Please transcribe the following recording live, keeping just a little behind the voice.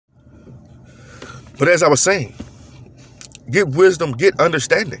But as I was saying, get wisdom, get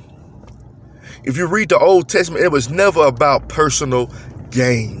understanding. If you read the Old Testament, it was never about personal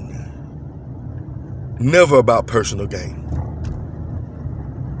gain. Never about personal gain.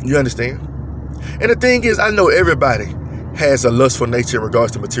 You understand? And the thing is, I know everybody has a lustful nature in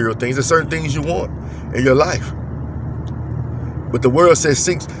regards to material things. There's certain things you want in your life. But the word says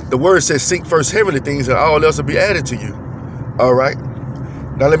seek first heavenly things and all else will be added to you. All right?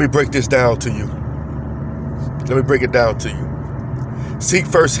 Now let me break this down to you. Let me break it down to you. Seek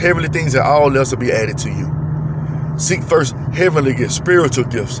first heavenly things and all else will be added to you. Seek first heavenly gifts, spiritual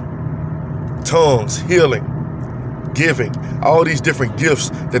gifts, tongues, healing, giving, all these different gifts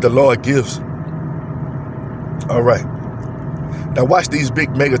that the Lord gives. All right. Now watch these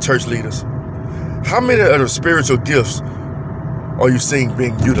big mega church leaders. How many of the spiritual gifts are you seeing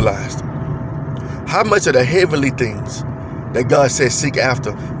being utilized? How much of the heavenly things that God says seek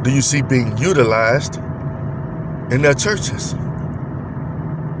after do you see being utilized in their churches?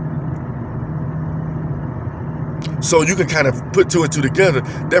 So you can kind of put two and two together.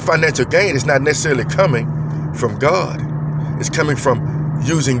 Their financial gain is not necessarily coming from God. It's coming from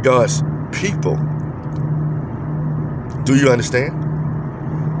using God's people. Do you understand?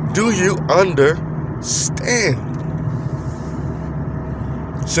 Do you understand?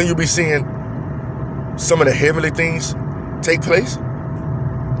 So you'll be seeing some of the heavenly things take place.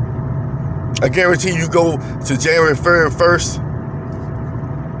 I guarantee you go to January 1st,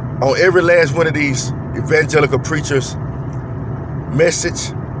 on every last one of these evangelical preachers'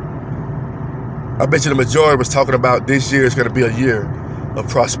 message, I bet you the majority was talking about this year is going to be a year of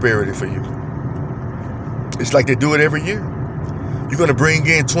prosperity for you. It's like they do it every year. You're going to bring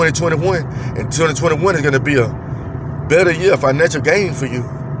in 2021, and 2021 is going to be a better year of financial gain for you.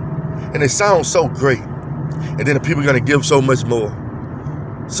 And it sounds so great. And then the people are going to give so much more.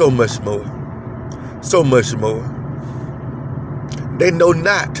 So much more. So much more. They know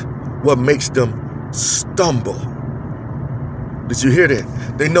not what makes them stumble. Did you hear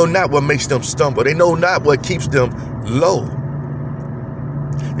that? They know not what makes them stumble. They know not what keeps them low.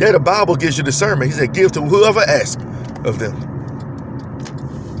 Yeah, the Bible gives you discernment. He said, give to whoever asks of them.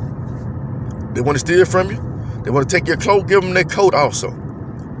 They want to steal from you. They want to take your coat, give them their coat also.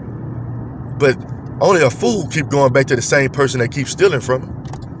 But only a fool keep going back to the same person that keeps stealing from him.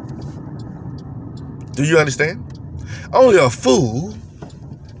 Do you understand? Only a fool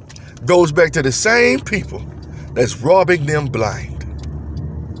goes back to the same people that's robbing them blind.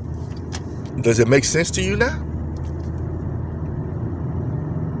 Does it make sense to you now?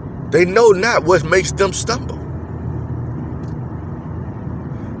 They know not what makes them stumble.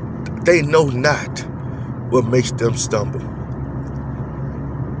 They know not what makes them stumble.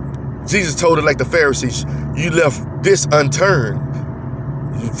 Jesus told it like the Pharisees, you left this unturned.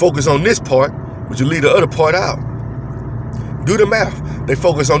 You focus on this part, but you leave the other part out. Do the math. They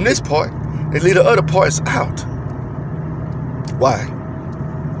focus on this part and leave the other parts out. Why?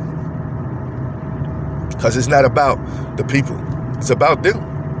 Because it's not about the people. It's about them.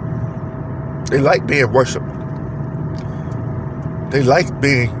 They like being worshiped. They like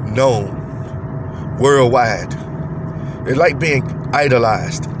being known worldwide. They like being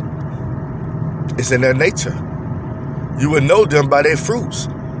idolized. It's in their nature. You will know them by their fruits.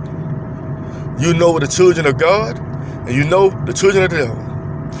 You know the children of God, and you know the children of the devil.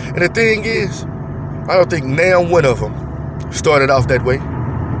 And the thing is, I don't think now one of them started off that way.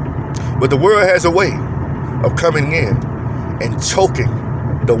 But the world has a way of coming in and choking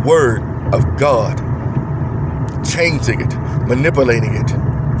the word of God, changing it, manipulating it.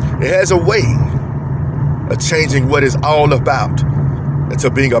 It has a way of changing what it's all about into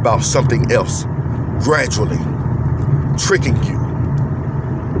being about something else, gradually tricking you,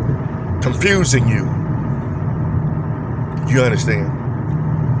 confusing you. You understand?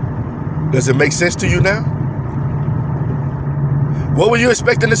 Does it make sense to you now? What were you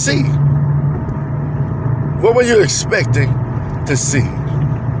expecting to see? What were you expecting to see?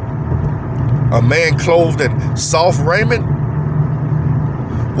 A man clothed in soft raiment?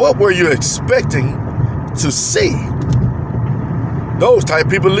 What were you expecting to see? Those type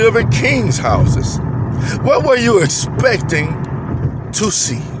of people live in king's houses. What were you expecting to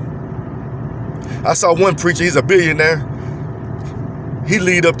see? I saw one preacher, he's a billionaire. He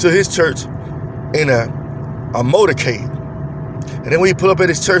lead up to his church in a motorcade. And then when he pull up at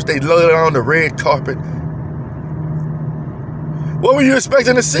his church, they load it on the red carpet. What were you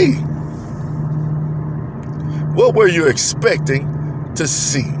expecting to see? What were you expecting to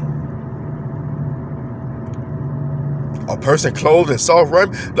see? A person clothed in soft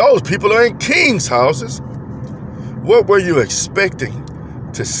raiment? Those people are in king's houses. What were you expecting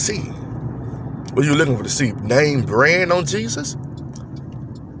to see? Were you looking for to see name brand on Jesus?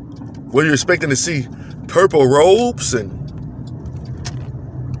 Were you expecting to see purple robes and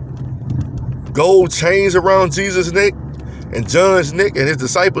gold chains around Jesus' neck and John's neck and his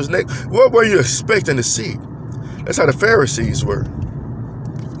disciples' neck? What were you expecting to see? That's how the Pharisees were.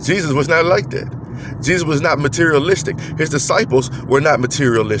 Jesus was not like that. Jesus was not materialistic. His disciples were not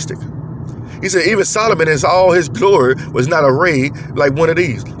materialistic. He said even Solomon in all his glory was not arrayed like one of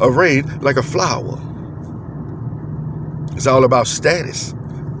these, arrayed like a flower. It's all about status.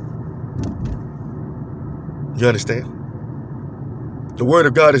 You understand? The word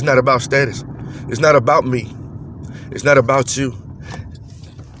of God is not about status. It's not about me. It's not about you.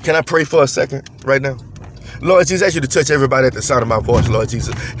 Can I pray for a second right now? Lord Jesus, I ask you to touch everybody at the sound of my voice, Lord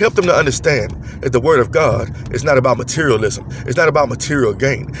Jesus. Help them to understand that the word of God is not about materialism. It's not about material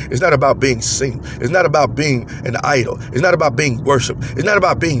gain. It's not about being seen. It's not about being an idol. It's not about being worshiped. It's not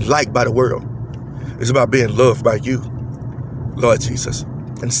about being liked by the world. It's about being loved by you, Lord Jesus,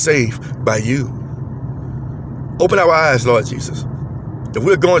 and saved by you. Open our eyes, Lord Jesus, that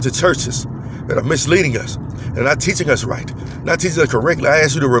we're going to churches that are misleading us and not teaching us right, not teaching us correctly. I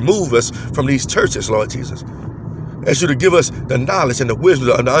ask you to remove us from these churches, Lord Jesus. I ask you to give us the knowledge and the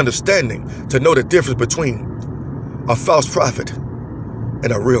wisdom and the understanding to know the difference between a false prophet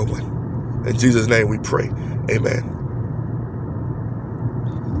and a real one. In Jesus' name we pray. Amen.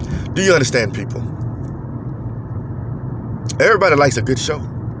 Do you understand, people? Everybody likes a good show.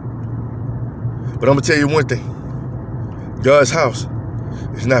 But I'm going to tell you one thing. God's house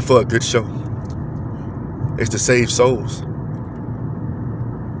is not for a good show. It's to save souls.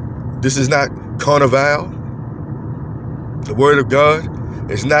 This is not Carnival. The word of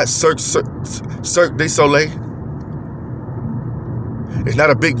God is not Cirque du Soleil. It's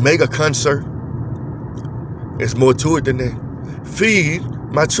not a big mega concert. It's more to it than that. Feed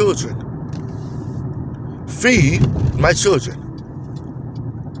my children. Feed my children.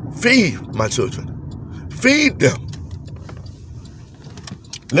 Feed my children. Feed them.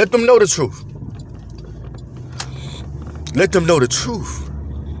 Let them know the truth. Let them know the truth.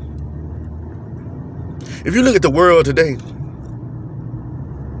 If you look at the world today,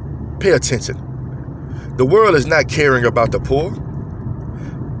 pay attention. The world is not caring about the poor.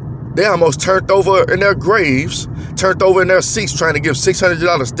 They almost turned over in their graves, turned over in their seats trying to give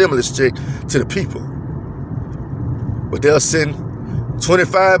 $600 stimulus check to the people. But they'll send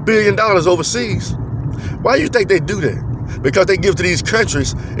 $25 billion overseas. Why do you think they do that? Because they give to these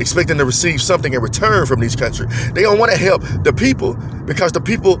countries expecting to receive something in return from these countries. They don't want to help the people because the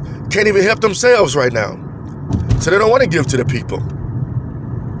people can't even help themselves right now. So they don't want to give to the people.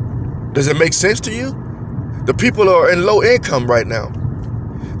 Does it make sense to you? The people are in low income right now.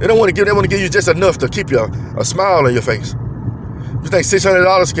 They don't want to give, they want to give you just enough to keep a smile on your face. You think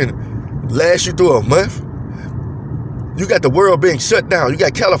 $600 can last you through a month? You got the world being shut down. You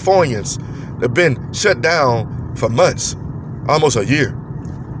got Californians that have been shut down for months, almost a year.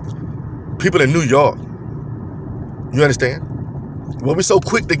 People in New York. You understand? Well, we're so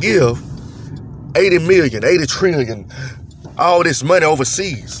quick to give 80 million, 80 trillion, all this money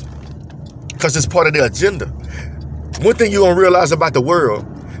overseas because it's part of their agenda. One thing you don't realize about the world,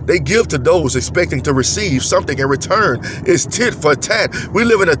 they give to those expecting to receive something in return. It's tit for tat. We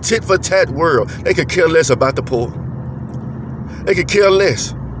live in a tit for tat world. They could care less about the poor. They could care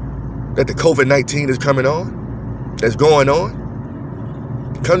less that the COVID-19 is coming on, that's going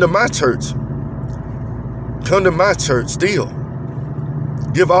on. Come to my church. Come to my church still.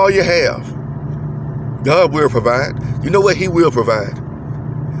 Give all you have. God will provide. You know what? He will provide.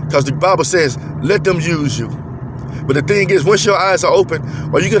 Because the Bible says, let them use you. But the thing is, once your eyes are open,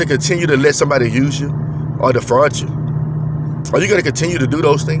 are you going to continue to let somebody use you or defraud you? Are you going to continue to do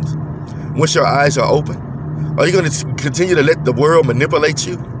those things? Once your eyes are open? Are you going to continue to let the world manipulate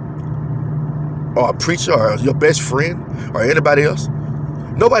you? Or a preacher, or your best friend, or anybody else?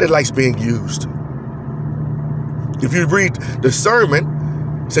 Nobody likes being used. If you read the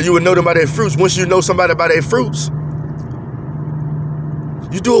sermon, say you would know them by their fruits. Once you know somebody by their fruits,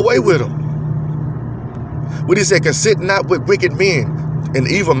 you do away with them. What he said, consent not with wicked men and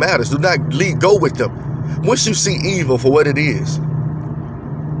evil matters. Do not go with them. Once you see evil for what it is,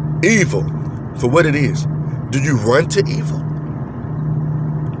 evil for what it is, do you run to evil?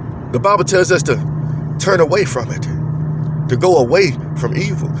 The Bible tells us to turn away from it, to go away from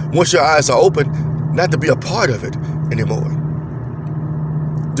evil. Once your eyes are open, not to be a part of it anymore.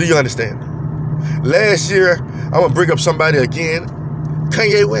 Do you understand? Last year, I'm going to bring up somebody again,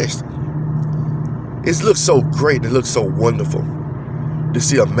 Kanye West. It looks so great, it looks so wonderful to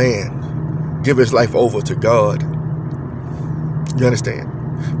see a man give his life over to God. You understand?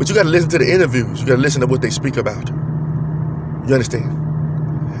 But you got to listen to the interviews. You got to listen to what they speak about. You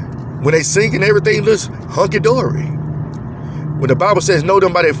understand? When they sing and everything looks hunky-dory. When the Bible says know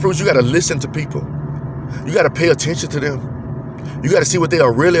them by their fruits, you got to listen to people. You got to pay attention to them. You got to see what they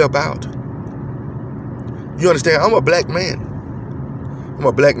are really about. You understand? I'm a black man. I'm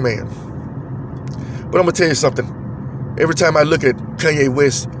a black man. But I'm going to tell you something. Every time I look at Kanye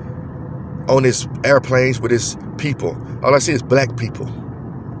West on his airplanes with his people, all I see is black people.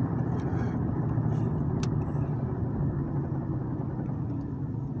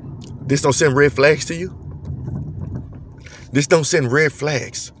 This don't send red flags to you? This don't send red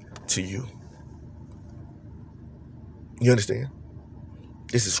flags to you. You understand?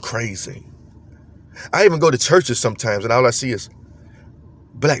 This is crazy. I even go to churches sometimes and all I see is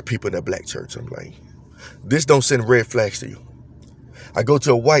black people in that black church. I'm like, this don't send red flags to you. I go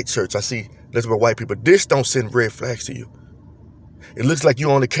to a white church. I see nothing but white people. This don't send red flags to you. It looks like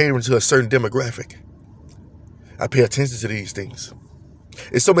you're only catering to a certain demographic. I pay attention to these things.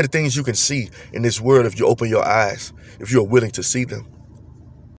 There's so many things you can see in this world if you open your eyes, if you're willing to see them.